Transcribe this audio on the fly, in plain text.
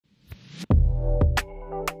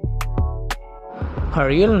Her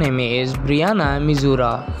real name is Brianna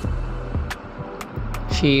Mizura.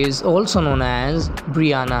 She is also known as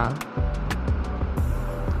Brianna.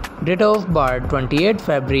 Date of birth 28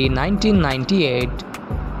 February 1998.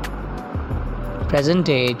 Present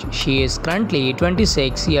age, she is currently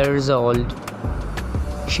 26 years old.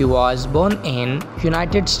 She was born in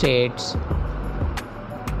United States.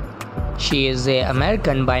 She is an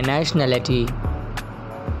American by nationality.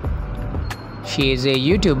 She is a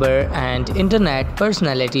YouTuber and internet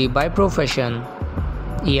personality by profession.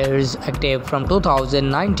 Years active from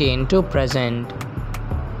 2019 to present.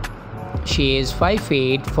 She is 5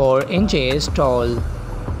 feet 4 inches tall.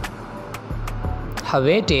 Her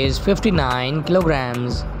weight is 59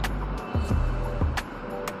 kilograms.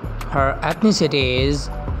 Her ethnicity is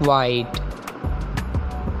white.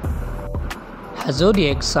 Her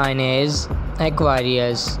zodiac sign is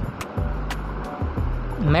Aquarius.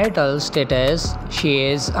 Marital status, she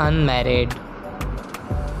is unmarried.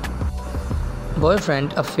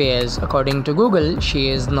 Boyfriend affairs, according to Google, she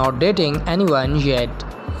is not dating anyone yet.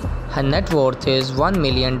 Her net worth is $1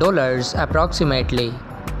 million approximately.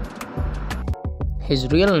 His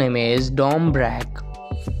real name is Brack.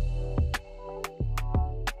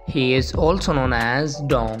 He is also known as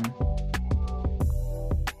Dom.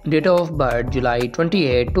 Date of birth July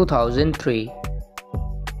 28, 2003.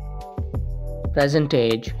 Present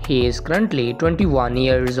age, he is currently 21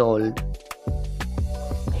 years old.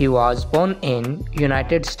 He was born in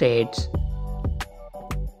United States.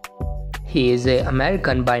 He is an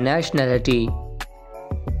American by nationality.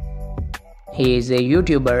 He is a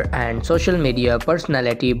YouTuber and social media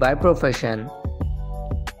personality by profession.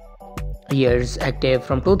 Years active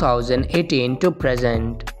from 2018 to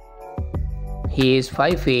present. He is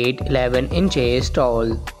 5 feet 11 inches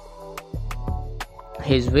tall.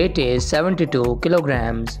 His weight is 72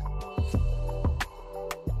 kilograms.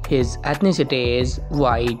 His ethnicity is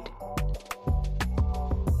white.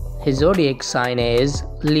 His zodiac sign is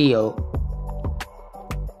Leo.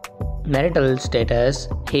 Marital status,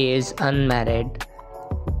 he is unmarried.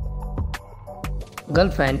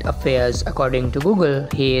 Girlfriend affairs, according to Google,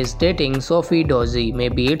 he is dating Sophie Dozy,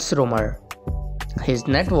 maybe it's rumor. His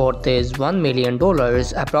net worth is $1 million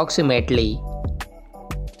approximately.